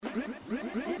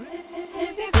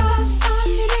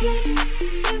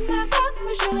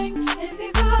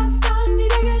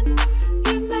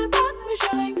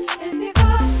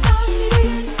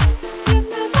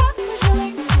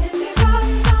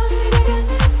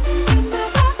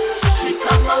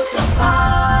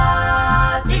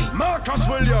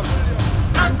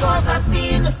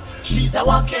a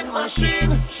walking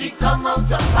machine. She come out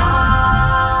to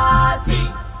party.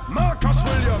 Marcus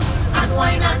Williams. And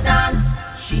wine and dance.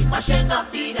 She mashing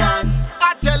up the dance.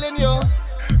 I'm telling you,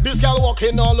 this girl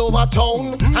walking all over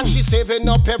town, and she saving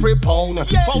up every pound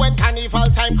for when carnival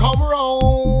time come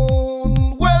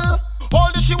round. Well,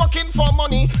 all this she working for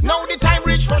money. Now the time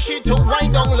reach for she to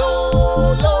wind down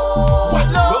low, low,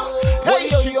 low. Hey,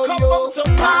 she come out to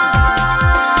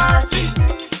party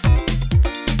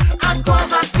and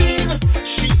cause a scene.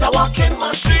 She's a walking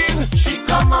machine. She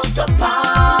come out to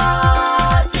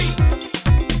party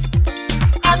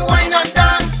and wine and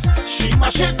dance. She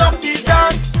mashing up the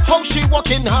dance. How she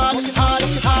walking hard, hard,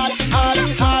 hard, hard,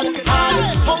 hard,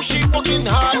 hard. How she walking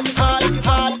hard, hard,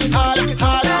 hard, hard,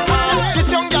 hard, hard. This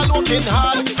young girl walking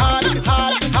hard, hard,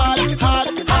 hard, hard, hard,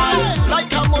 hard.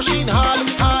 Like a machine, hard,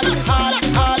 hard, hard,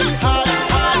 hard, hard,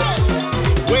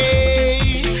 hard.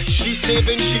 Wait, she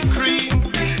saving she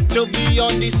cream to be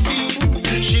on the scene.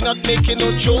 She not making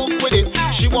no joke with it.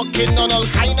 She walking on all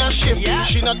kind of shift.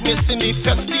 She not missing the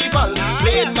festival,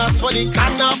 playing mass for the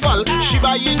carnival. She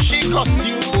buying she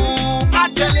costume.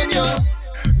 I'm telling you,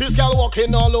 this girl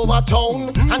walking all over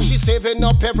town, and she saving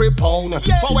up every pound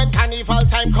for when carnival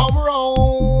time come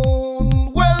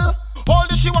round. Well, all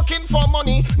this she working for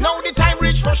money. Now the time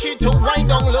reach for she to wind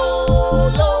down low,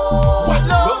 low,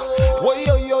 low. Whoa,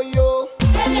 yo, yo, yo.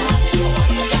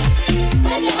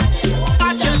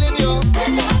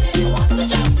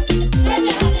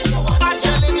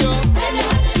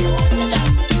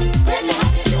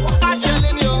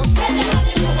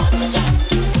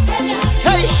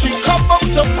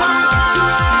 To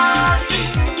party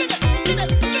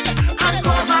and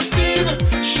cause a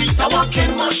scene. She's a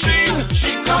walking machine.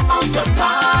 She come out to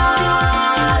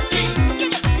party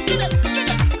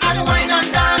and wine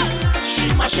and dance. She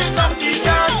mashing up the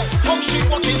dance. How she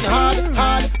walking hard,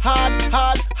 hard, hard,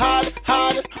 hard, hard,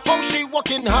 hard. How she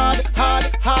walking hard,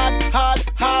 hard, hard, hard,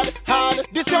 hard, hard.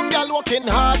 This young girl walking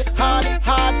hard, hard,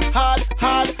 hard, hard,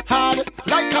 hard, hard.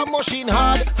 Like a machine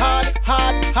hard, hard,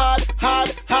 hard, hard,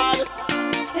 hard, hard.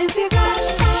 If you got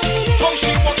how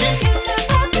she walking,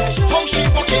 how she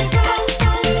walking,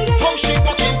 how she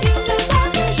walking,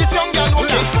 this young girl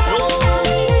walking,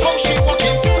 how she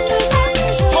walking,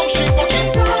 how she walking,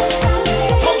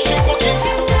 how she walking.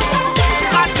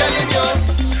 I'm telling you,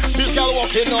 this girl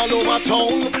walking all over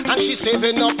town, and she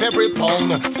saving up every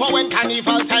pound for when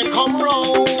carnival time come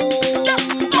round.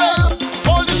 Well,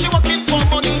 all this she working for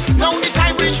money. Now the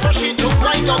time reach for she to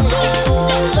ride down low,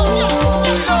 low, low.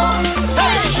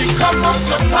 She come out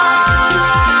to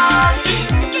party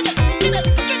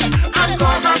and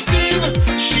cause a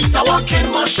scene. She's a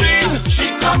walking machine. She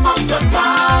come out to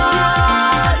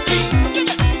party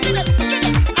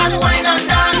and wine and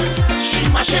dance. She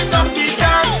mashing up the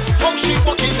dance. How she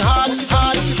walking hard,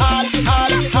 hard, hard,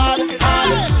 hard, hard,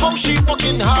 hard. How she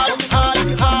walking hard, hard,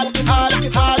 hard, hard,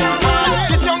 hard,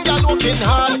 hard. This young girl walking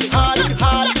hard, hard,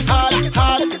 hard, hard,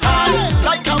 hard, hard.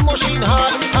 Like a machine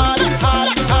hard.